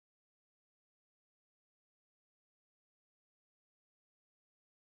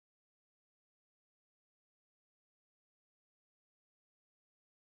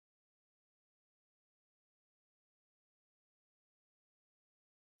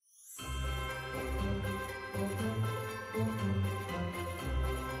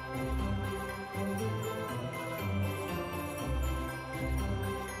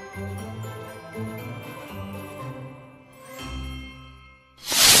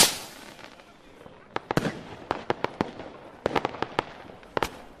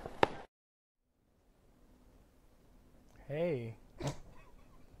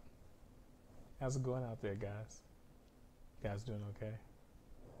How's it going out there, guys? You guys doing okay?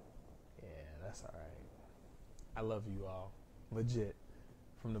 Yeah, that's all right. I love you all. Legit.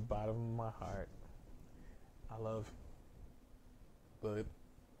 From the bottom of my heart. I love the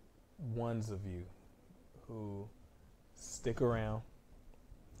ones of you who stick around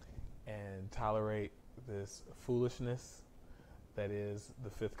and tolerate this foolishness that is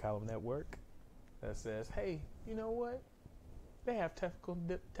the Fifth Column Network that says, hey, you know what? They have technical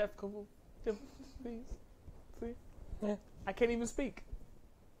difficulties. See? Yeah. I can't even speak.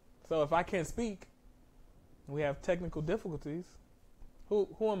 So if I can't speak, we have technical difficulties. Who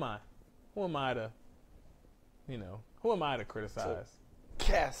am I? Who am I to, who am I to criticize?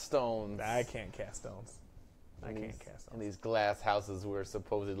 Cast stones. I can't cast stones. I can't cast stones. In these glass houses we're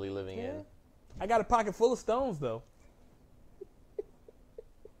supposedly living in. I got a pocket full of stones, though.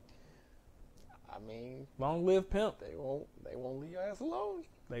 I mean, long live pimp. They won't leave your ass alone.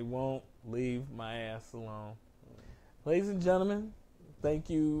 They won't leave my ass alone. Ladies and gentlemen, thank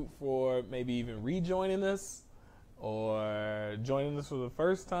you for maybe even rejoining us or joining us for the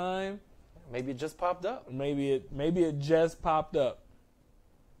first time. Maybe it just popped up. Maybe it just popped up.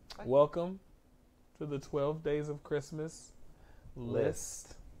 Welcome to the 12 Days of Christmas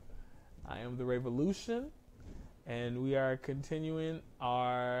list. I am the Revolution, and we are continuing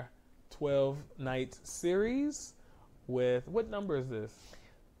our 12-night series with, what number is this?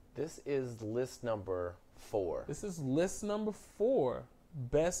 This is list number 4. This is list number 4,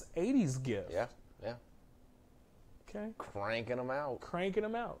 best 80s gift. Yeah. Okay. Cranking them out.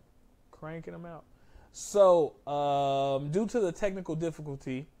 So, due to the technical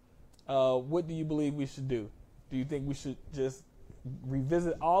difficulty, what do you believe we should do? Do you think we should just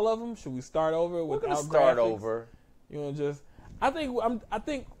revisit all of them? Should we start over without graphics? We're gonna start over. You know, just I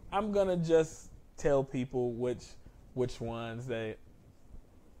think I'm gonna just tell people which ones that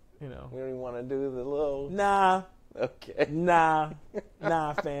We don't even want to do the little. Nah. Okay. Nah,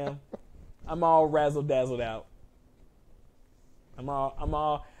 fam. I'm all razzle dazzled out.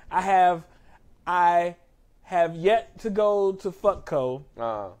 I have yet to go to Fuckco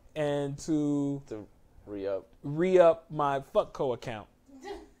and to re-up my Fuckco account.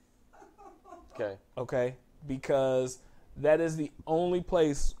 Okay, because that is the only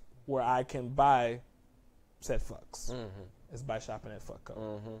place where I can buy said fucks. Mm-hmm. Is by shopping at Fuckco.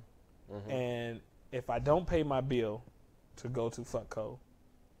 Mm-hmm. Mm-hmm. And if I don't pay my bill to go to Fuckco,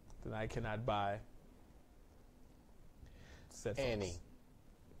 then I cannot buy said fucks. Any.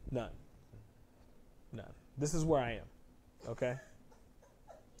 None. This is where I am. Okay?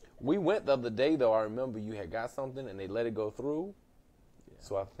 We went the other day, though. I remember you had got something and they let it go through. Yeah.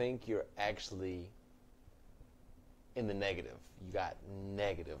 So I think you're actually in the negative. You got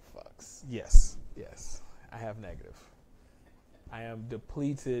negative fucks. Yes. I have negative. I am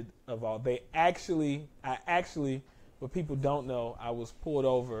depleted of all. I actually, what people don't know, I was pulled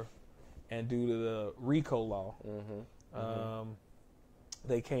over, and due to the RICO law,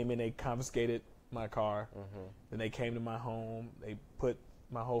 they came in, they confiscated my car. Then they came to my home. They put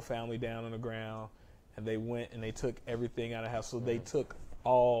my whole family down on the ground, and they went and they took everything out of the house. So they took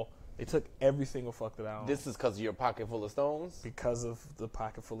every single fuck that I owned. This is because of your pocket full of stones? Because of the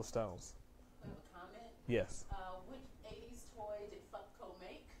pocket full of stones. I have a comment. Yes. Which 80s toy did Fuckco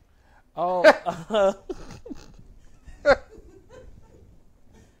make? Oh.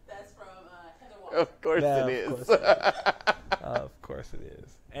 That's from Heather Walker. Of course it is. Of course it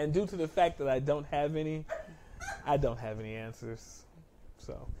is. And due to the fact that I don't have any answers.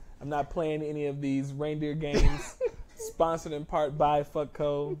 So I'm not playing any of these reindeer games sponsored in part by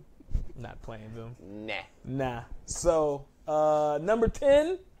Fuckco. I'm not playing them. Nah. So number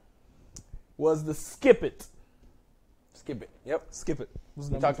 10 was the Skip It. Skip It. Yep. Skip It.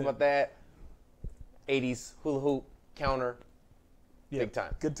 We talked about that. 80s hula hoop counter. Yeah, big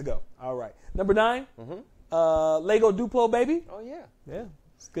time. Good to go. All right. Number 9. Lego Duplo Baby. Oh yeah. Yeah.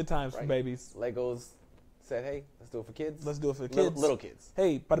 It's good times for babies. Legos said, hey, let's do it for kids. Little kids.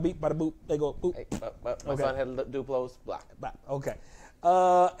 Hey, bada beep, bada boop, Lego boop. Hey, my son had Duplos. Block. Okay.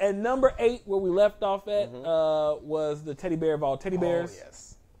 And number 8, where we left off at, was the teddy bear of all teddy bears. Oh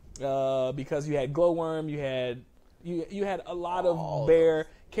yes. Because you had Glowworm, you had a lot of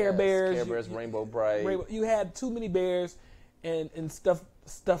Care Bears. Care Bears, Rainbow Bright. You had too many bears and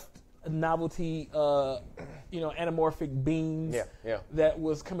stuffed novelty, anamorphic beings that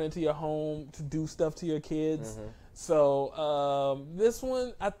was coming into your home to do stuff to your kids. So this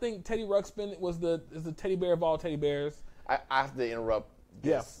one, I think Teddy Ruxpin is the teddy bear of all teddy bears. I have to interrupt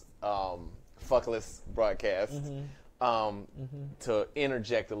this fuckless broadcast to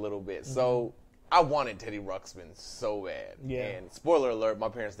interject a little bit. So I wanted Teddy Ruxpin so bad. Yeah. And spoiler alert, my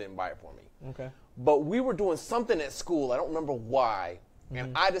parents didn't buy it for me. Okay. But we were doing something at school. I don't remember why.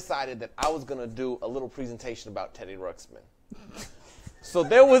 And I decided that I was going to do a little presentation about Teddy Ruxpin. So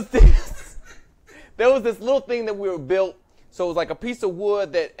there was this little thing that we were built. So it was like a piece of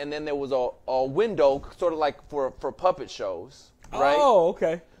wood and then there was a window, sort of like for puppet shows, right? Oh,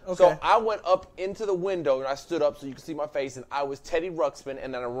 okay. Okay. So I went up into the window and I stood up so you could see my face, and I was Teddy Ruxpin,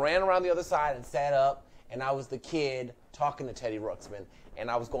 and then I ran around the other side and sat up, and I was the kid talking to Teddy Ruxpin, and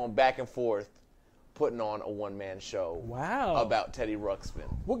I was going back and forth putting on a one-man show. Wow. About Teddy Ruxpin.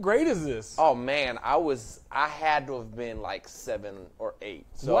 What grade is this? Oh man, I had to have been like 7 or 8.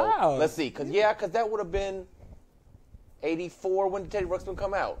 So wow. Let's see, cause that would have been 84. When did Teddy Ruxpin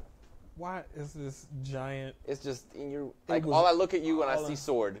come out? Why is this giant? It's just in your like. All I look at you and I see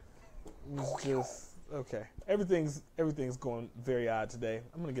sword. It's just okay. Everything's going very odd today.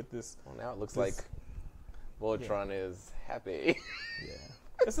 I'm gonna get this. Well, now it looks like Voltron is happy. Yeah.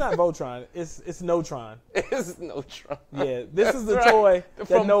 It's not Voltron. It's Notron. It's Notron. Yeah. This is the right. toy that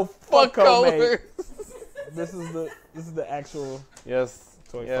From no Funko made. makes. This is the actual toy yes,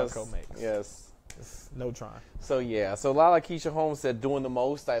 Funko makes. Yes. It's Notron. So yeah, so Lala Keisha Holmes said doing the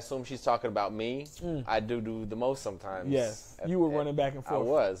most. I assume she's talking about me. I do the most sometimes. Yes, you were running back and forth. I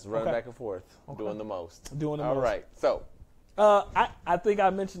was running back and forth, doing the most. Doing the most. most. All right, so. I think I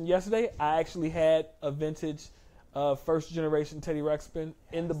mentioned yesterday, I actually had a vintage first generation Teddy Ruxpin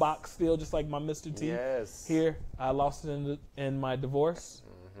in the box still, just like my Mr. T. Yes. Here, I lost it in my divorce.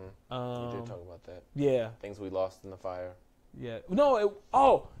 We did talk about that. Yeah. Things we lost in the fire. Yeah.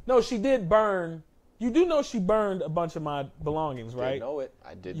 No, she did burn. You do know she burned a bunch of my belongings, right? I did know it.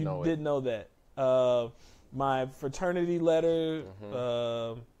 I did know You it. did know that. My fraternity letter,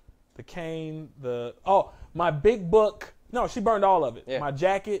 the cane, my big book. No, she burned all of it. Yeah. My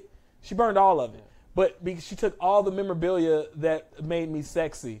jacket, she burned all of it. But because she took all the memorabilia that made me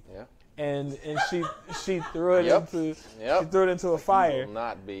sexy. Yeah. And she threw it into a fire. Will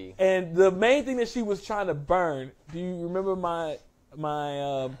not be. And the main thing that she was trying to burn. Do you remember my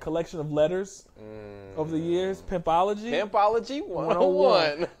collection of letters over the years? Pimpology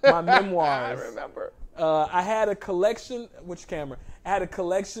 101. My memoirs. I remember. I had a collection. Which camera? I had a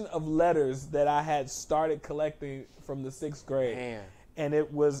collection of letters that I had started collecting from the 6th grade. Man. And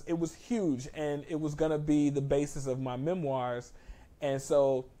it was huge, and it was gonna be the basis of my memoirs. And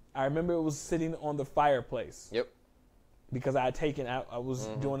so I remember it was sitting on the fireplace. Yep. Because I had taken out, I was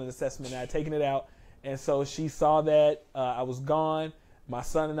doing an assessment, and I had taken it out. And so she saw that I was gone. My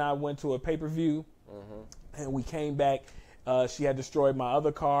son and I went to a pay-per-view, and we came back. She had destroyed my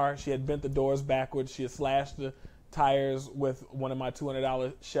other car. She had bent the doors backwards. She had slashed the tires with one of my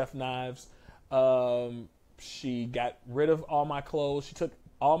 $200 chef knives. She got rid of all my clothes. She took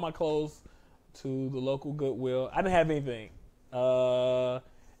all my clothes to the local Goodwill. I didn't have anything. But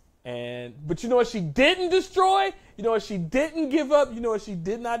you know what she didn't destroy? You know what she didn't give up? You know what she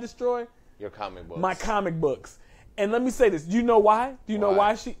did not destroy? Your comic books. My comic books. And let me say this. Do you know why? Do you know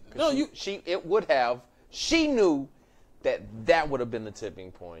why she? No, She knew that would have been the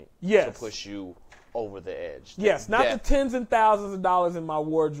tipping point. Yes. To push you over the edge. Yes, not the tens and thousands of dollars in my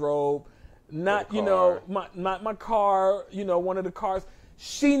wardrobe. Not, my car, one of the cars.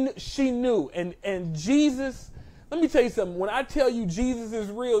 She knew. And Jesus, let me tell you something. When I tell you Jesus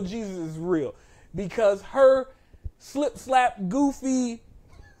is real, Jesus is real. Because her slip, slap, goofy,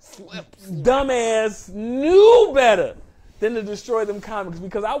 dumbass knew better than to destroy them comics,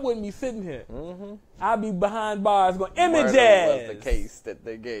 because I wouldn't be sitting here. I'd be behind bars going, Images! Murder was the case that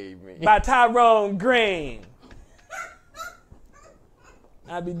they gave me. By Tyrone Green.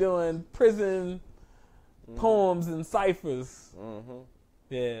 I'd be doing prison poems and ciphers.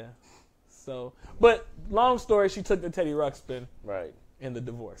 Yeah. So, but long story, she took the Teddy Ruxpin in the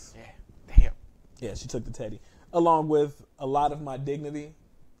divorce. Yeah. Damn. Yeah, she took the Teddy, along with a lot of my dignity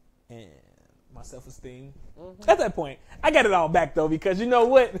and my self-esteem. At that point, I got it all back, though, because you know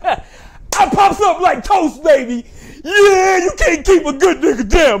what? I pops up like toast, baby. Yeah, you can't keep a good nigga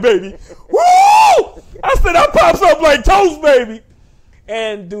down, baby. Woo! I said I pops up like toast, baby.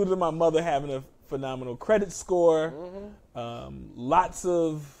 And due to my mother having a phenomenal credit score, lots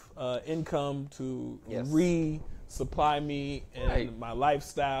of income to resupply me and my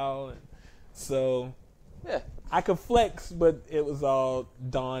lifestyle. And so I could flex, but it was all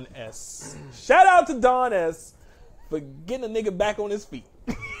Don S. Shout out to Don S. for getting a nigga back on his feet.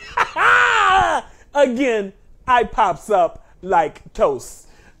 Again, I pops up like toast.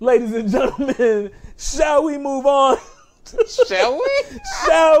 Ladies and gentlemen, shall we move on? Shall we?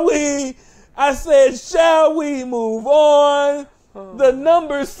 Shall we? I said, shall we move on? The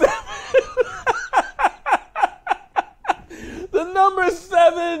number 7. The number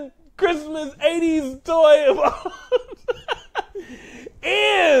 7 Christmas 80s toy of all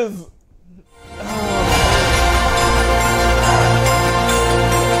is.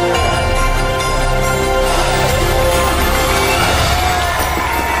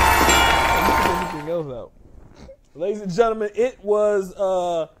 Ladies and gentlemen, it was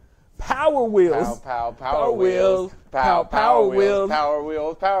Power Wheels. Power Wheels. Power Wheels.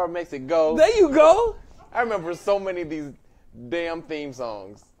 Power makes it go. There you go. I remember so many of these damn theme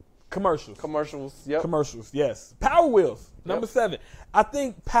songs. Commercials. Yep. Commercials, yes. Power Wheels, number 7. I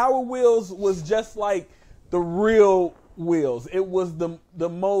think Power Wheels was just like the real wheels. It was the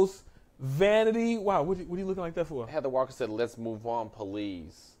most vanity. Wow, what are you looking like that for? Heather Walker said, "Let's move on,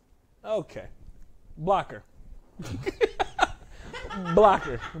 please." Okay. Blocker.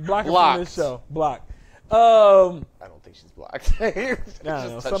 Blocker Blocked. from this show. Block. I don't think she's blocked. I don't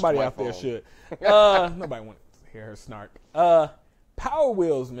know. Somebody out there should. Nobody wants to hear her snark. Power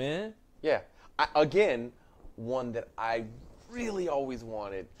Wheels, man. Yeah. Again, one that I really always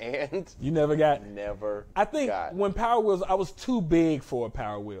wanted and you never got. I think got. When Power Wheels, I was too big for a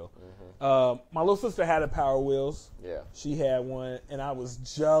Power Wheel. My little sister had a Power Wheels. Yeah. She had one, and I was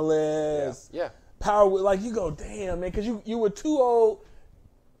jealous. Yeah. Power Wheel, like you go, damn, man, because you were too old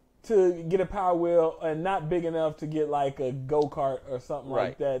to get a Power Wheel and not big enough to get like a go-kart or something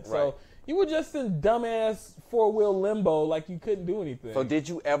like that. So you were just in dumbass 4-wheel limbo, like you couldn't do anything. So did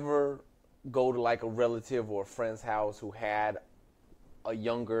you ever go to like a relative or a friend's house who had a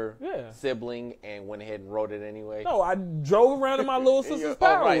younger sibling and went ahead and rode it anyway? No, I drove around in my little sister's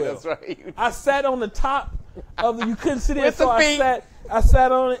Power Wheel. That's right. I sat on the top of you couldn't sit in, so I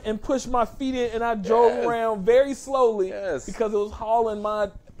sat on it and pushed my feet in, and I drove around very slowly because it was hauling my,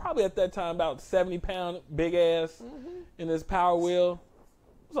 probably at that time, about 70-pound big ass in this Power Wheel.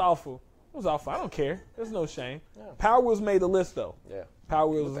 It was awful. I don't care. There's no shame. Yeah. Power Wheels made the list, though. Yeah. Power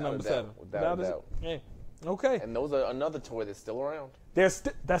Wheels is number 7. Without a doubt. Yeah. Okay. And those are another toy that's still around. That's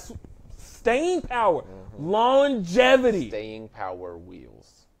staying power, longevity. Staying power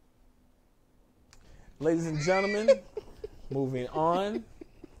wheels. Ladies and gentlemen, moving on.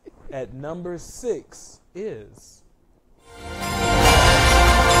 At number 6 is.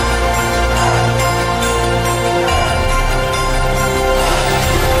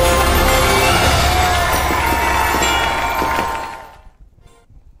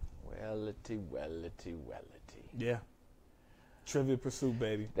 Wellity. Yeah. Trivia Pursuit,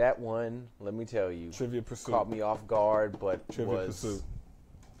 baby. That one, let me tell you, Trivia Pursuit caught me off guard, but Trivia Pursuit.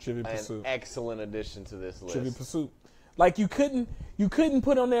 An excellent addition to this list. Trivia Pursuit. Like you couldn't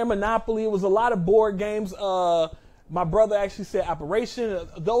put on there Monopoly. It was a lot of board games. My brother actually said Operation.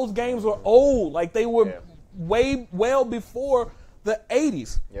 Those games were old. Like they were well before the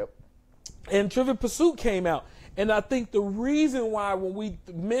 80s. Yep. And Trivia Pursuit came out. And I think the reason why when we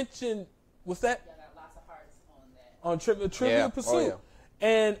mentioned, what's that? Yeah, got lots of hearts on that. On Trivia Pursuit.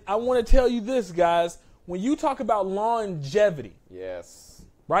 And I want to tell you this, guys. When you talk about longevity. Yes.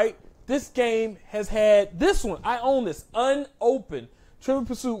 Right? This game has had this one. I own this unopened Trivia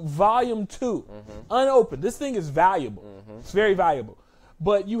Pursuit Volume 2. Unopened. This thing is valuable. It's very valuable.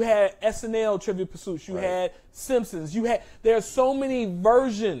 But you had SNL Trivia Pursuits. You had Simpsons. There are so many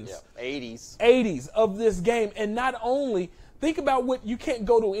versions. 80s of this game. And not only, think about what, you can't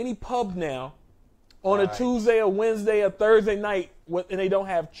go to any pub now on a Tuesday or Wednesday or Thursday night and they don't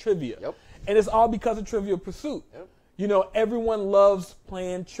have trivia. Yep. And it's all because of Trivia Pursuit. Yep. You know, everyone loves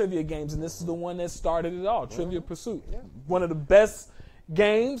playing trivia games, and this is the one that started it all, Trivia Pursuit. Yeah. One of the best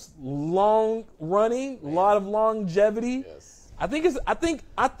games, long running, a lot of longevity. Yes. I think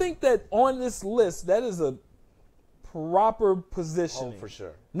that on this list, that is a proper positioning. Oh, for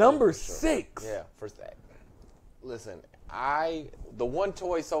sure. Number 6. Yeah, for that. Listen, the one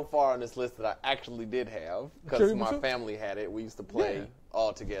toy so far on this list that I actually did have, because my family had it, we used to play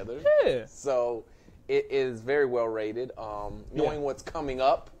all together. Yeah. So it is very well rated. Knowing what's coming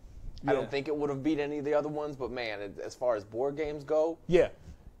up, I don't think it would have beat any of the other ones, but man, as far as board games go, I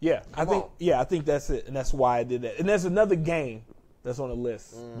think that's it, and that's why I did that. And there's another game that's on the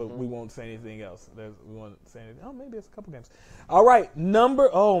list, but we won't say anything else. We won't say anything. Oh, maybe it's a couple games. All right, number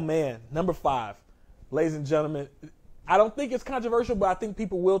 5, ladies and gentlemen. I don't think it's controversial, but I think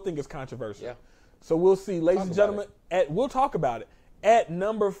people will think it's controversial. Yeah. So we'll see, ladies and gentlemen. We'll talk about it. At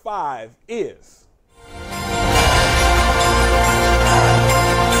number 5 is.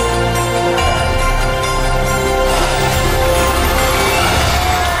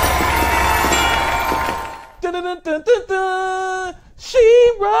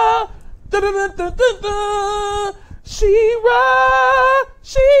 She-Ra,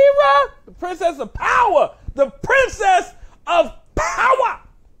 She-Ra, the Princess of Power, the Princess of power.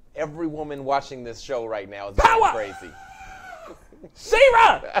 Every woman watching this show right now is Power! going crazy.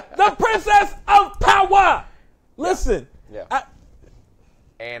 She-Ra, the princess of power. Listen. Yeah.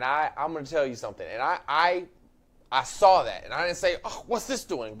 And I'm going to tell you something. And I saw that. And I didn't say, oh, what's this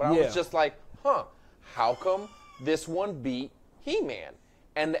doing? But I was just like, how come this one beat He-Man?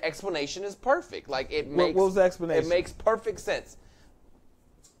 And the explanation is perfect. Like, it makes... What was the explanation? It makes perfect sense.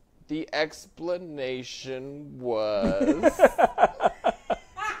 The explanation was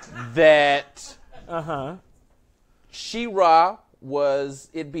that She-Ra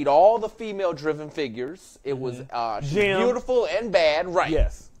it beat all the female-driven figures. It was she was beautiful and bad, right?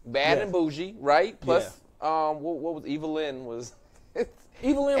 Yes. Bad and bougie, right? Plus, what was Evelyn was...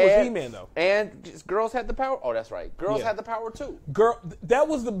 Evelyn was He-Man, though. And girls had the power. Oh, that's right. Girls had the power, too. That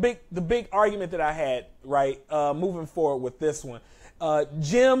was the big argument that I had, right, moving forward with this one.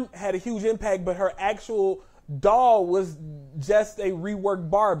 Jim had a huge impact, but her actual doll was just a reworked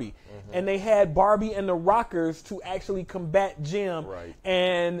Barbie. And they had Barbie and the Rockers to actually combat Jim. Right.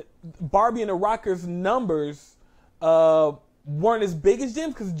 And Barbie and the Rockers' numbers weren't as big as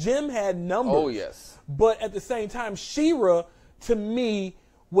Jim because Jim had numbers. Oh, yes. But at the same time, She-Ra, to me,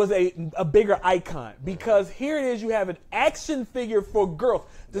 was a bigger icon because here it is, you have an action figure for girls,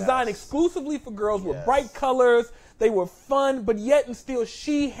 designed exclusively for girls with bright colors. They were fun, but yet and still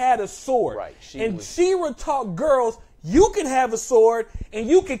she had a sword. Right. She-Ra taught girls, you can have a sword and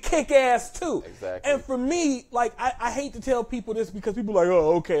you can kick ass too. Exactly. And for me, like, I hate to tell people this because people are like,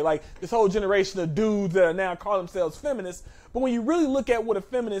 oh, okay, like this whole generation of dudes that are now call themselves feminists. But when you really look at what a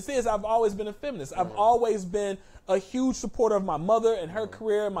feminist is, I've always been a feminist. I've always been a huge supporter of my mother and her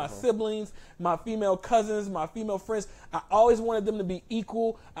career, my siblings, my female cousins, my female friends. I always wanted them to be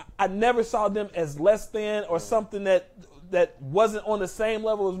equal. I never saw them as less than or something that wasn't on the same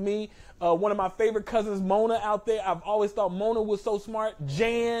level as me. One of my favorite cousins, Mona, out there, I've always thought Mona was so smart.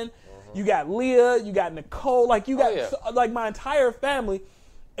 Jan, you got Leah, you got Nicole, like you got like my entire family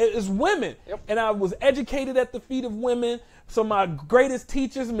is women. Yep. And I was educated at the feet of women. So my greatest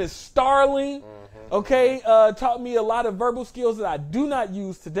teachers, Miss Starling, taught me a lot of verbal skills that I do not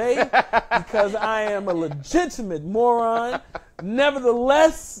use today because I am a legitimate moron.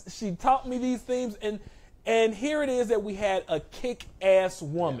 Nevertheless, she taught me these things. And here it is that we had a kick-ass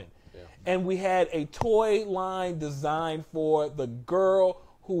woman. And we had a toy line designed for the girl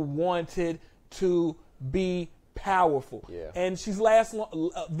who wanted to be powerful. Yeah. And she's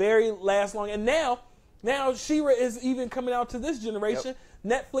very long. And now She-Ra is even coming out to this generation.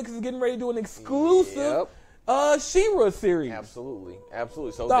 Yep. Netflix is getting ready to do an exclusive She-Ra series. Absolutely.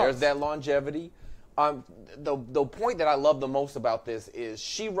 So there's that longevity. The point that I love the most about this is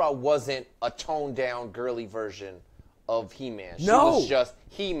She-Ra wasn't a toned down girly version of He-Man. She was just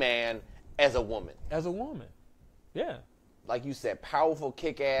He-Man as a woman. Yeah. Like you said, powerful,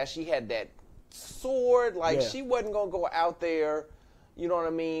 kick-ass. She had that sword. Like, she wasn't going to go out there, you know what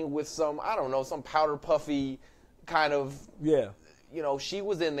I mean, with some powder puffy kind of, you know, she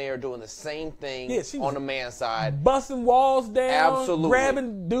was in there doing the same thing on the man's side. Busting walls down, absolutely,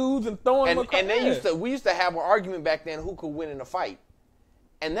 grabbing dudes and throwing them across. And we used to have an argument back then who could win in a fight.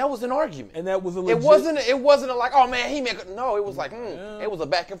 And that was an argument. And that was a legit... It wasn't a like, oh man, He-Man could... No, it was like, it was a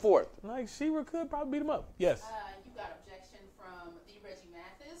back and forth. Like, She-Ra could probably beat him up. Yes. You got objection from the Reggie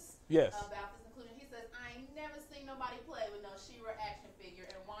Mathis. Yes. About this inclusion. He says, I ain't never seen nobody play with no She-Ra action figure.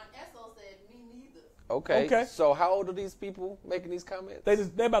 And Juan Esso said, me neither. Okay. So how old are these people making these comments?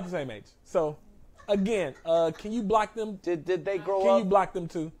 They're about the same age. So, again, can you block them? Did they grow up? Can you block them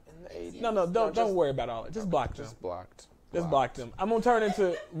too? In the 80s? No, don't worry about all that. Just block them. Just blocked. Just block them. I'm going to turn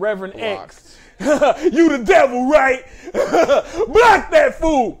into Reverend X. You the devil, right? Block that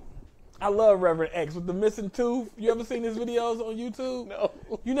fool. I love Reverend X with the missing tooth. You ever seen his videos on YouTube? No.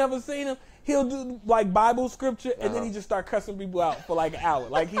 You never seen him? He'll do like Bible scripture and then he just start cussing people out for like an hour.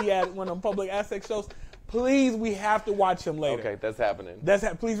 Like he had one of them public access shows. Please, we have to watch him later. Okay, that's happening.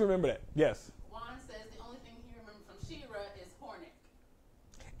 Please remember that. Yes. Juan says the only thing he remembers from She-Ra is Hornak.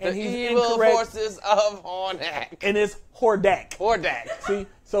 And the he's evil incorrect. Forces of Hornak. And it's Hordak. Hordak. See?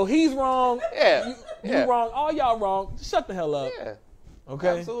 So he's wrong. Yeah. You wrong. All y'all wrong. Shut the hell up. Yeah.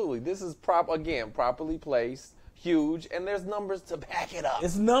 Okay? Absolutely. This is properly placed, huge, and there's numbers to back it up.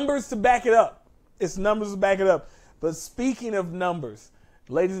 It's numbers to back it up. But speaking of numbers,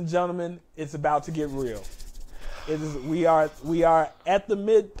 ladies and gentlemen, it's about to get real. We are at the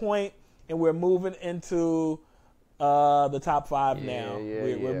midpoint and we're moving into the top five now.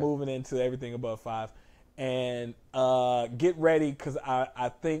 We're moving into everything above 5. And get ready because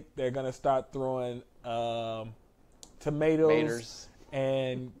I think they're going to start throwing tomatoes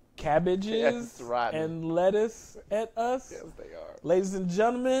and cabbages Yes, Rodney. and lettuce at us. Yes, they are. Ladies and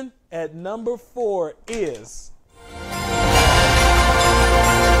gentlemen, at number 4 is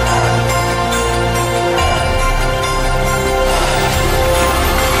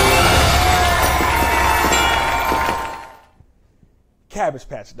Cabbage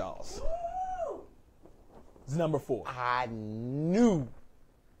Patch Dolls. It's number 4. I knew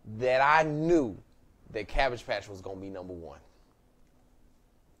that Cabbage Patch was going to be number 1.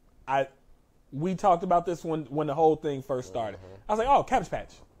 We talked about this when the whole thing first started. I was like, oh, Cabbage Patch.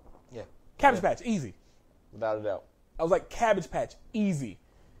 Yeah. Cabbage Patch, easy. Without a doubt. I was like, Cabbage Patch, easy.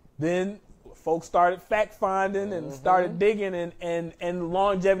 Then folks started fact finding and started digging and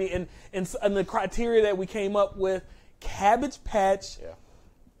longevity and the criteria that we came up with. Cabbage Patch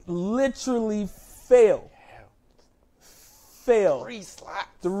literally failed. Failed. 3 slots.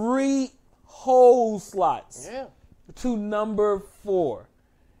 3 whole slots Yeah. to number 4.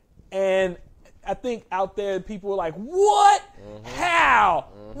 And I think out there people were like, what? How?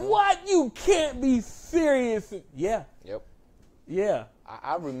 What? You can't be serious. Yeah. Yep. Yeah.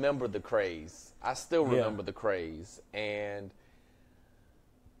 I remember the craze. I still remember the craze. And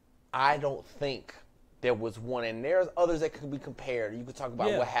I don't think there was one. And there's others that could be compared. You could talk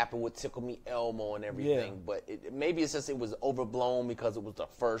about what happened with Tickle Me Elmo and everything. But maybe it's just it was overblown because it was the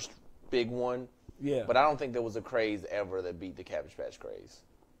first big one. Yeah. But I don't think there was a craze ever that beat the Cabbage Patch craze.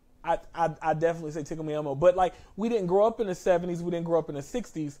 I definitely say Tickle Me Elmo. But, like, we didn't grow up in the 70s. We didn't grow up in the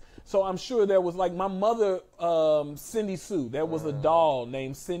 60s. So I'm sure there was, like, my mother, Cindy Sue. There was a doll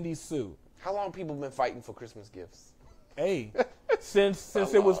named Cindy Sue. How long people been fighting for Christmas gifts? Hey, since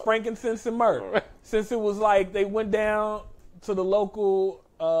it was frankincense and myrrh. Since it was, like, they went down to the local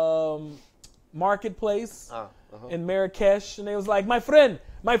marketplace in Marrakesh. And they was like, my friend,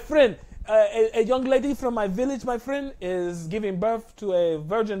 a young lady from my village, my friend, is giving birth to a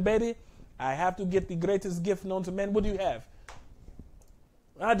virgin baby. I have to get the greatest gift known to man. What do you have?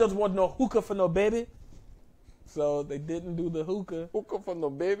 I don't want no hookah for no baby. So they didn't do the hookah. Hookah for no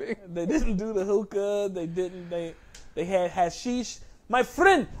baby? They didn't do the hookah. They had hashish. My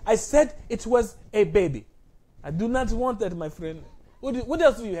friend, I said it was a baby. I do not want that, my friend. What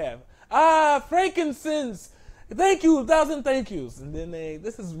else do you have? Frankincense. Thank you, 1,000 thank yous. And then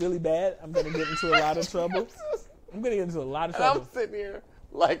this is really bad. I'm going to get into a lot of trouble. I'm sitting here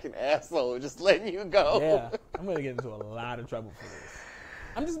like an asshole, just letting you go. Yeah, I'm going to get into a lot of trouble for this.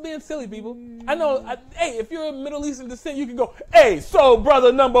 I'm just being silly, people. I know, hey, if you're of Middle Eastern descent, you can go, hey, so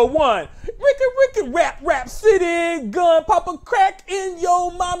brother number 1, Ricky, rap city, gun, papa crack in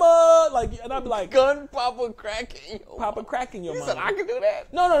your mama. Like, and I'd be like, gun, papa crack in your papa crack in your mama. You said I can do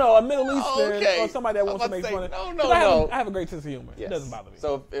that? No, a Middle Eastern or somebody that wants to make fun of it. No. I have a great sense of humor. Yes. It doesn't bother me.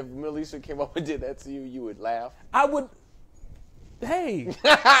 So if Middle Eastern came up and did that to you, you would laugh? I would, hey.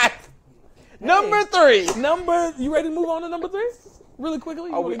 Number 3. You ready to move on to number 3? Really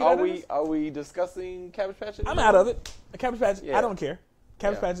quickly? Are we discussing Cabbage Patch anymore? I'm out of it. Cabbage Patch, I don't care.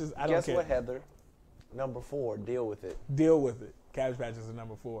 Cabbage Patches, I don't care. Guess what, Heather? Number 4, deal with it. Deal with it. Cabbage Patches is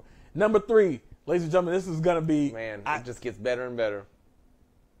number 4. Number 3, ladies and gentlemen, this is going to be... Man, it just gets better and better.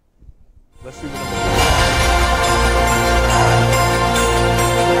 Let's see what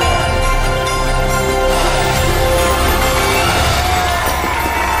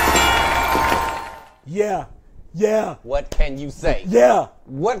Yeah. What can you say? Yeah.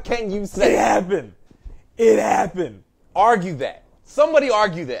 What can you say? It happened. Argue that. Somebody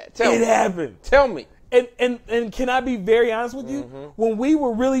argue that. Tell me. It happened. Tell me. And can I be very honest with you? When we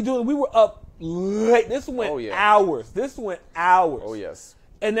were really doing, we were up late. This went hours. Oh, yes.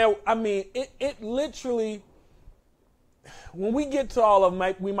 And there, I mean, it literally, when we get to all of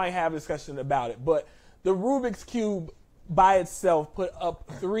them, we might have a discussion about it, but the Rubik's Cube by itself put up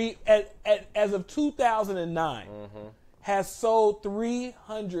as of 2009, has sold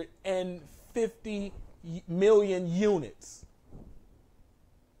 350 million units.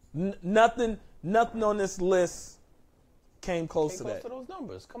 Nothing on this list came close to that. Came close to those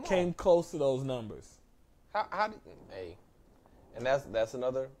numbers. Come on. Came close to those numbers. Hey, and that's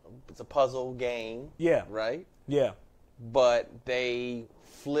another. It's a puzzle game. Yeah. Right. Yeah. But they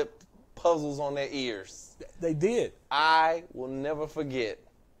flipped puzzles on their ears. They did. I will never forget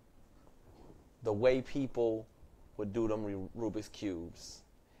the way people would do them Rubik's Cubes.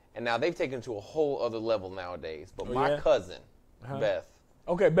 And now they've taken it to a whole other level nowadays. But my cousin, Beth.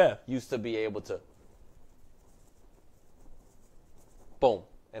 Okay, Beth. Used to be able to, boom,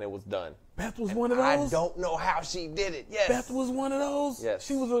 and it was done. Beth was one of those? I don't know how she did it. Yes. Beth was one of those? Yes.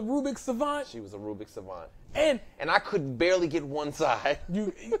 She was a Rubik's savant? She was a Rubik's savant. And I could barely get one side.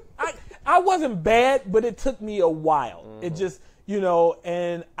 I wasn't bad, but it took me a while. It just,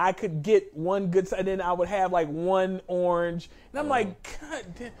 and I could get one good side, and then I would have like one orange. And I'm like, God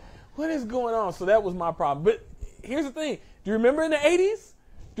damn, what is going on? So that was my problem. But here's the thing. Do you remember in the 80s?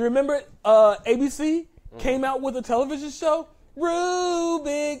 Do you remember ABC came out with a television show?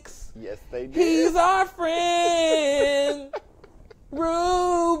 Rubik's. Yes, they did. He's our friend.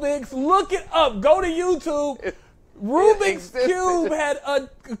 Rubik's. Look it up. Go to YouTube. Rubik's Cube had a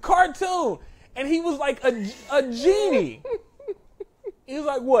cartoon, and he was like a genie. He was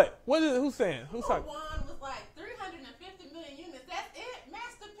like, what? Who's saying? Who's talking? One was like 350 million units. That's it.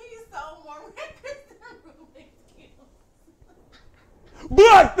 Master P sold more records than Rubik's Cube.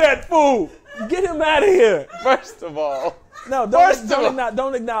 Block that fool. Get him out of here. First of all. No,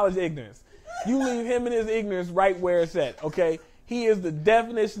 don't acknowledge ignorance. You leave him and his ignorance right where it's at, okay? He is the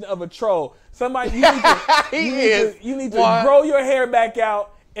definition of a troll. Somebody, you need to grow your hair back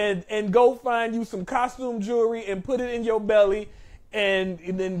out and go find you some costume jewelry and put it in your belly and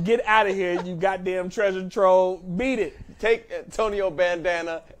then get out of here, you goddamn treasure troll. Beat it. Take Antonio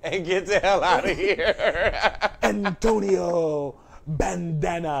Bandana and get the hell out of here. Antonio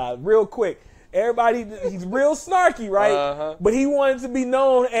Bandana. Real quick. Everybody, he's real snarky, right? Uh-huh. But he wanted to be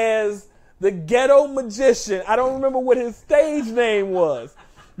known as the ghetto magician. I don't remember what his stage name was,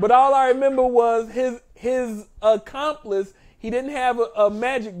 but all I remember was his accomplice. He didn't have a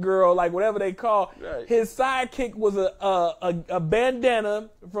magic girl, like whatever they call. Right. His sidekick was a bandana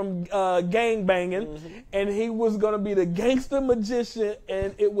from gang banging, and he was gonna be the gangster magician,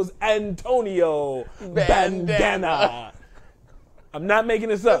 and it was Antonio Bandana. I'm not making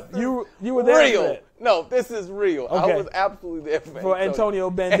this up. You were there real. for that. No, this is real. Okay. I was absolutely there for Antonio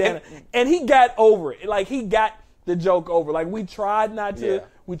Bandana. And he got over it. Like, he got the joke over. Like, we tried not to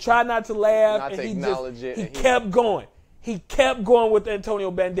laugh. Not and to acknowledge it. He kept going. He kept going with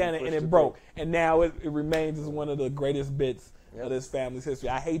Antonio Bandana, and it broke. And now it remains as one of the greatest bits of this family's history.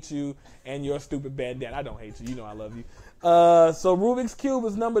 I hate you and your stupid bandana. I don't hate you. You know I love you. So Rubik's Cube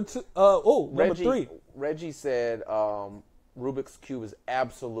is number 2. Number 3. Reggie said Rubik's Cube is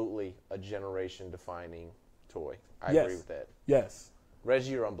absolutely a generation-defining toy. I agree with that. Yes.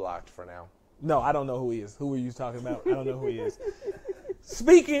 Reggie, you're unblocked for now. No, I don't know who he is. Who are you talking about? I don't know who he is.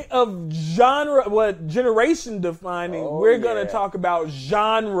 Speaking of generation-defining, we're going to talk about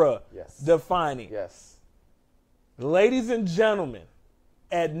genre-defining. Yes. Ladies and gentlemen,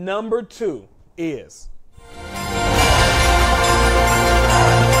 at number 2 is...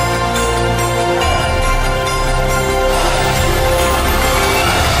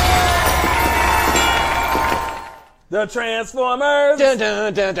 The Transformers, dun,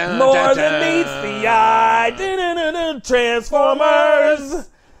 dun, dun, dun, more dun, than dun. meets the eye. Dun, dun, dun, dun. Transformers.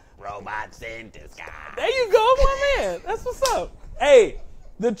 Robots in disguise. There you go, my man. That's what's up. Hey,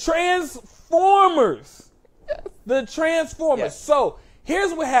 the Transformers. Yes. The Transformers. Yes. So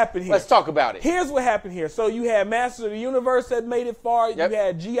here's what happened here. Let's talk about it. Here's what happened here. So you had Masters of the Universe that made it far. Yep. You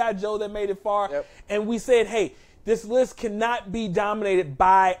had G.I. Joe that made it far. Yep. And we said, hey, this list cannot be dominated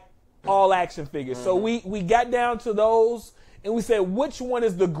by all action figures. So we got down to those, and we said, which one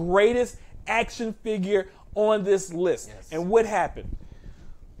is the greatest action figure on this list? Yes. And what happened?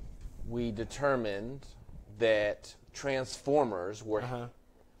 We determined that Transformers were, I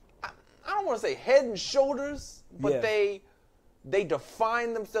don't want to say head and shoulders, but they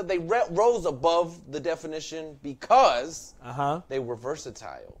defined themselves. They rose above the definition because they were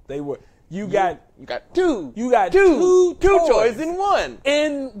versatile. They were. You got two toys in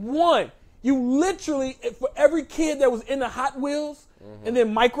one. You literally, for every kid that was in the Hot Wheels and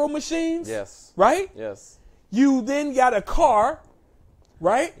then Micro Machines, yes, right? Yes. You then got a car,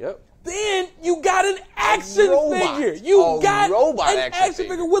 right? Yep. Then you got an action figure. You got an action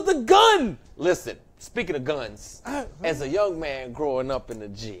figure with a gun. Listen, speaking of guns, as a young man growing up in the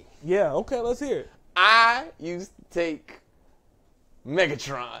G. Yeah, okay, let's hear it. I used to take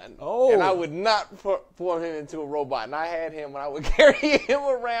Megatron. Oh. And I would not form him into a robot. And I had him when I would carry him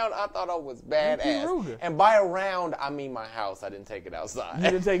around. I thought I was badass. And by around, I mean my house. I didn't take it outside. You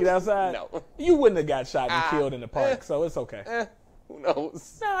didn't take it outside? No. You wouldn't have got shot and killed in the park, so it's okay. Who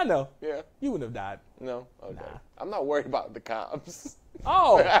knows? No, I know. Yeah. You wouldn't have died. No? Okay. Nah. I'm not worried about the cops.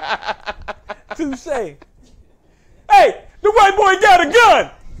 Oh. Touche. Hey, the white boy got a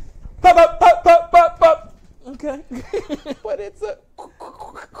gun. Pop, pop, pop, pop, pop, pop. Okay. But it's a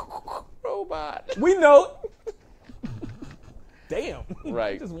robot. We know. Damn.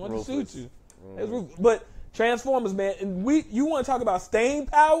 Right. I just wanted Ruthless. to shoot you. But Transformers, man, and you want to talk about staying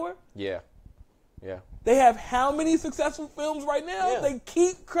power? Yeah. Yeah. They have how many successful films right now? Yeah. They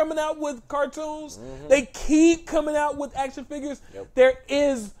keep coming out with cartoons. They keep coming out with action figures. Yep. There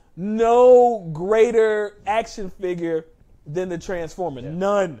is no greater action figure than the Transformer. Yeah.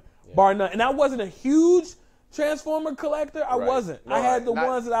 None, bar none. And I wasn't a huge Transformer collector. I wasn't. No, I had the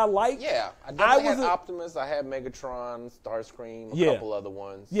ones that I liked. Yeah, I definitely had Optimus. I had Megatron, Starscream, a couple other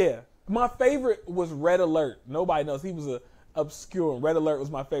ones. Yeah. My favorite was Red Alert. Nobody knows. He was a obscure one. Red Alert was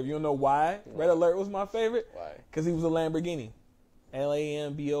my favorite. You don't know why Red Alert was my favorite? Why? Because he was a Lamborghini.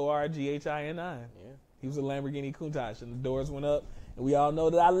 Lamborghini. Yeah. He was a Lamborghini Countach, and the doors went up. And we all know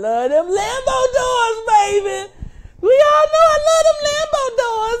that I love them Lambo doors, baby. We all know I love them Lambo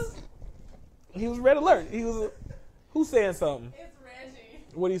doors. He was Red Alert. He was who's saying something? It's Reggie.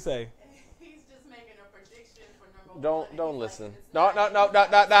 What do you say? He's just making a prediction for number one. Don't He's listen. Like, No.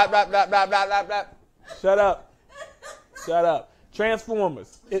 Shut up. Shut up.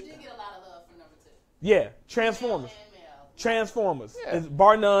 Transformers. you did get a lot of love for number 2. Yeah, Transformers. Male and male. Transformers. Yeah. It's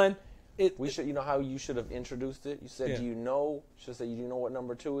bar none. We should. You know how you should have introduced it? You said, Yeah. "Do you know?" Should have said, "Do you know what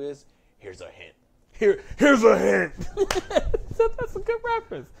number 2 is?" Here's a hint. Here's a hint. So that's a good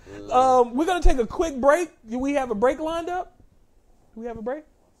reference. We're gonna take a quick break. Do we have a break lined up? Do we have a break?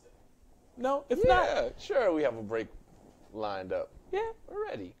 No. If not, Yeah, sure. We have a break lined up. yeah. We're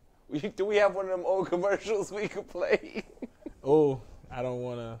ready. Do we have one of them old commercials we could play? Oh, I don't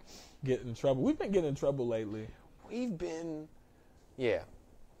want to get in trouble. We've been getting in trouble lately. We've been,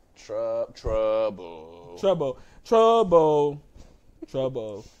 trouble. Trouble.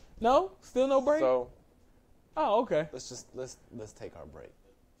 No, still no break. So Oh, okay. let's take our break.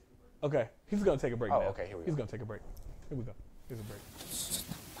 Okay, he's gonna take a break Oh, now. okay, here we He's go. gonna take a break. Here we go. Here's a break.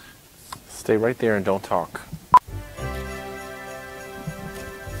 Stay right there and don't talk.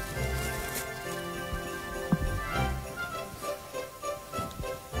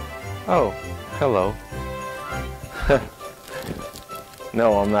 Oh, hello.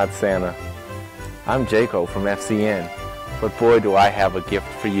 No, I'm not Santa. I'm Jaco from FCN. But boy, do I have a gift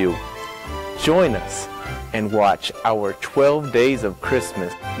for you. Join us and watch our 12 Days of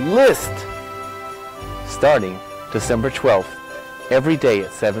Christmas list starting December 12th, every day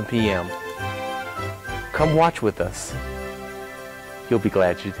at 7 p.m. Come watch with us. You'll be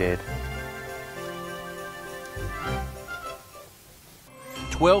glad you did.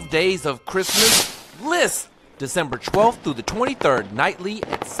 12 Days of Christmas list, December 12th through the 23rd, nightly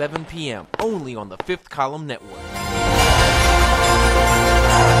at 7 p.m. only on the Fifth Column Network.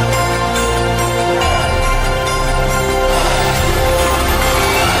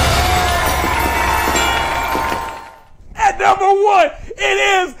 At number 1,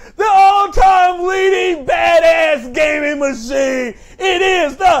 it is the all-time leading badass gaming machine. It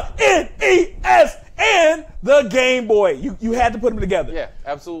is the NES and the Game Boy. You had to put them together. Yeah,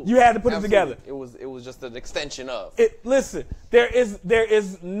 absolutely. You had to put them together. It was just an extension of. Listen, there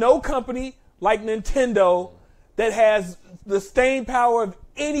is no company like Nintendo that has the staying power of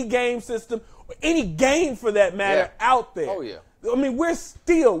any game system or any game for that matter out there. Oh, yeah. I mean,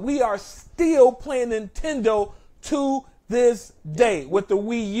 we are still playing Nintendo to this day with the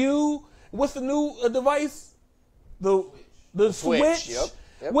Wii U. What's the new device? The Switch.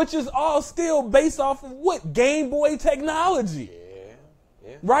 Yep. Which is all still based off of what? Game Boy technology.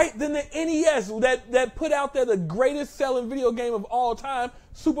 Yeah. Right? Then the NES that put out there the greatest selling video game of all time,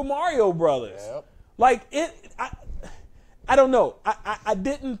 Super Mario Brothers. Yep. Like I don't know. I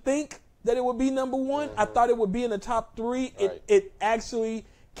didn't think that it would be number 1. I thought it would be in the top 3. Right. It actually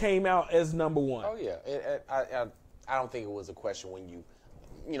came out as number 1. Oh yeah. I don't think it was a question when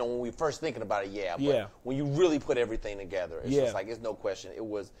when we first thinking about it. But Yeah. when you really put everything together, it's just like it's no question.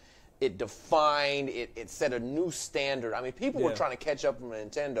 It defined. It set a new standard. I mean, people were trying to catch up from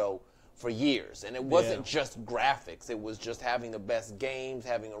Nintendo for years, and it wasn't just graphics. It was just having the best games,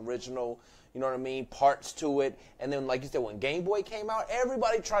 having original, parts to it. And then, like you said, when Game Boy came out,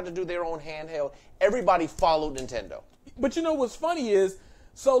 everybody tried to do their own handheld. Everybody followed Nintendo. But you know what's funny is,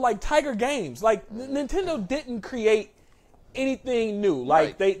 so like Tiger Games, like Nintendo didn't create anything new.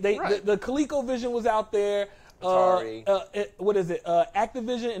 Like Right. the ColecoVision was out there. Atari. What is it?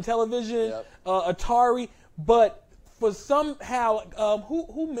 Activision and Television, Yep. Atari. But for somehow,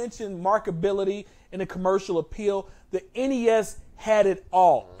 who mentioned markability and the commercial appeal? The NES had it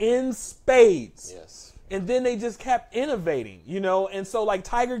all in spades. Yes. And then they just kept innovating, And so like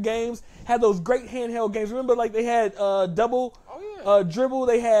Tiger Games had those great handheld games. Remember, like they had Double Dribble,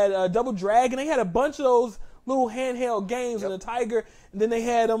 they had Double Dragon, they had a bunch of those little handheld games in the Tiger. And then they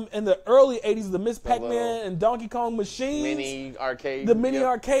had them in the early 80s, the Miss Pac-Man and Donkey Kong machines. Mini arcade. The mini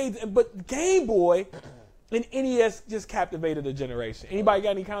arcades. But Game Boy and NES just captivated a generation. Anybody got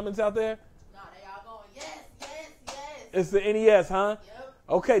any comments out there? No, they all going, yes. It's the NES, huh? Yep.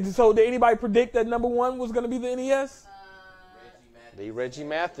 Okay, so did anybody predict that number 1 was going to be the NES? The Reggie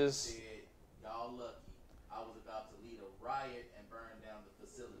Mathis. Said, y'all lucky. I was about to Toledo riot and burn down the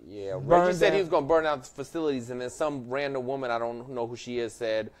facility. Yeah, Burn Reggie said down- he was going to burn down the facilities, and then some random woman, I don't know who she is,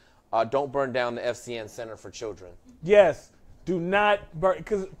 said, don't burn down the FCN Center for Children. Yes, do not burn,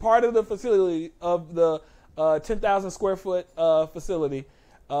 because part of the facility of the 10,000 square foot facility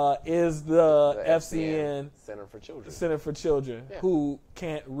is the FCN Center for Children. Center for Children, Yeah. who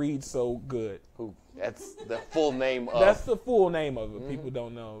can't read so good. That's the full name of. That's the full name of it. People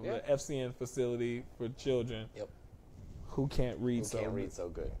don't know. Yeah. The FCN Facility for Children Yep. who can't read Who so can't good. read so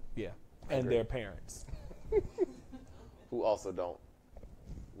good. Yeah, and agree. their parents. Who also don't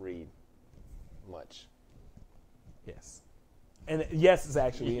read much. Yes. And yes is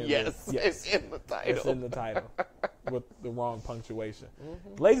actually in Yes, the, it's in the title. It's in the title with the wrong punctuation.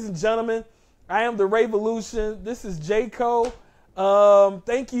 Ladies and gentlemen, I am the Revolution. This is J-Co.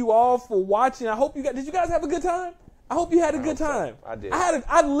 Thank you all for watching. I hope did you guys have a good time? I hope you had a good time. I did.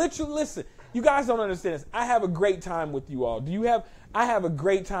 I literally, listen, you guys don't understand this. I have a great time with you all. I have a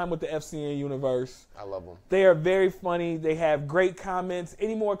great time with the FCN universe. I love them. They are very funny. They have great comments.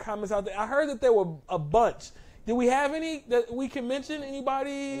 Any more comments out there? I heard that there were a bunch. Did we have any that we can mention?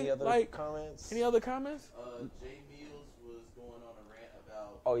 Anybody? Any other comments? Any other comments? Jay Mills was going on a rant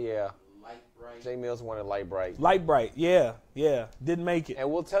about Oh, yeah. light bright. Jay Mills wanted Light Bright. Light Bright. Yeah. Didn't make it. And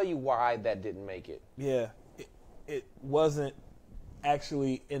we'll tell you why that didn't make it. Yeah. It wasn't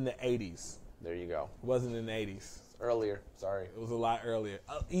actually in the 80s. There you go. It wasn't in the 80s. Earlier. Sorry. It was a lot earlier.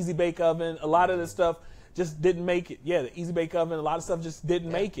 Easy Bake Oven, a lot of the stuff just didn't make it. Yeah, the Easy Bake Oven, a lot of stuff just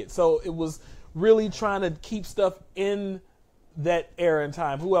didn't make it. So it was really trying to keep stuff in that era and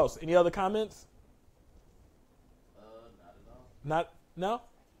time. Who else? Any other comments? Not at all. Not, no?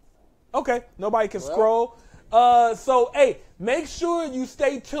 Okay, nobody can scroll. So, hey, make sure you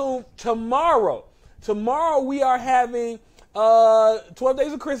stay tuned tomorrow. Tomorrow we are having 12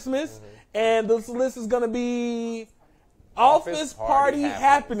 Days of Christmas, and this list is going to be Office Party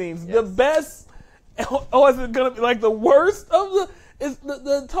Happenings. Yes. The best, or is it going to be like the worst of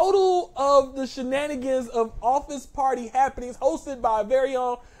the total of the shenanigans of Office Party Happenings, hosted by our very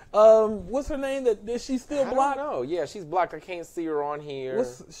own, what's her name? That she's still blocked? I don't know. Yeah, she's blocked. I can't see her on here.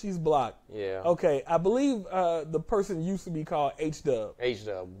 She's blocked. Yeah. Okay, I believe the person used to be called H-Dub.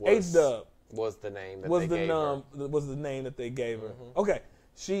 H-Dub was the name that Was they the gave her. was the name that they gave her. Okay,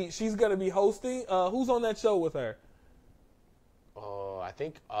 she's gonna be hosting. Who's on that show with her? I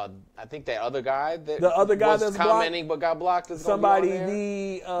think that other guy that The other guy was that's commenting but got blocked is Somebody, gonna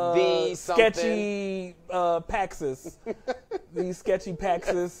be on the The something. sketchy Paxis. The sketchy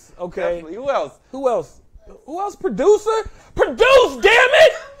Paxis. Okay. Definitely. Who else? Who else? Who else? Producer? Produce, damn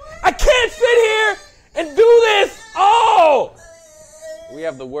it! I can't sit here and do this. Oh! We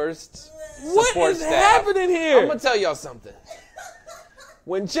have the worst What support is staff. happening here? I'm gonna tell y'all something.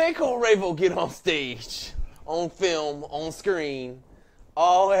 When J. Cole Ravo get on stage, on film, on screen,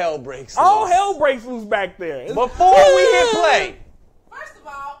 all hell breaks loose. All hell breaks loose back there. Before we hit play. First of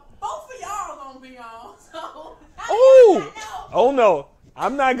all, both of y'all gonna be on. So Oh! Oh no.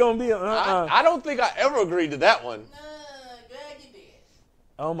 I'm not gonna be I don't think I ever agreed to that one. Glad you did.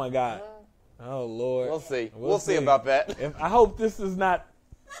 Oh my God. Oh Lord. We'll see. We'll see about that. I hope this is not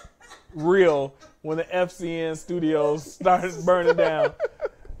real when the FCN studios start burning down.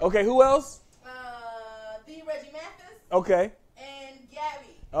 Okay, who else? The Reggie Mathis Okay. and Gabby.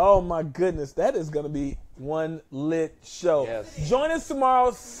 Oh my goodness, that is gonna be one lit show. Yes. Join us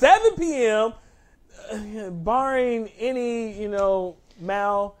tomorrow, 7 p.m. Barring any,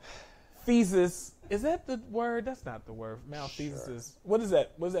 malfeasance. Is that the word? That's not the word. Malfeasance. Sure. What is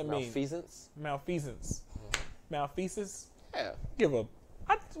that? What does that mean? Malfeasance? Malfeasance. Malfeasance. Yeah. Give up.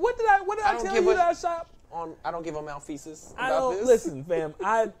 What did I don't tell give you a- that I shop? I don't give a malfeasance I about don't this. listen, fam.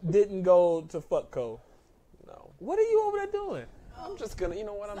 I didn't go to Fuckco. No. What are you over there doing? I'm just gonna, you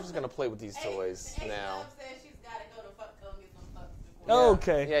know what? I'm just gonna play with these toys now. said she's gotta go to Fuckco and get some fucks before.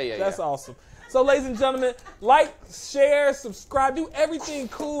 Okay. Yeah. That's awesome. So, ladies and gentlemen, like, share, subscribe, do everything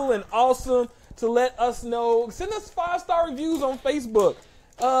cool and awesome to let us know. Send us 5-star reviews on Facebook.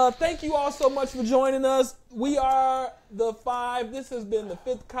 Thank you all so much for joining us. We are the 5. This has been the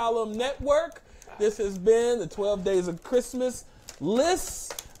Fifth Column Network. This has been the 12 Days of Christmas lists,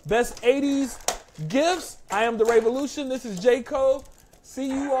 best 80s gifts. I am the Revolution. This is J-Co. See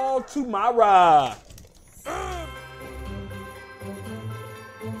you all tomorrow.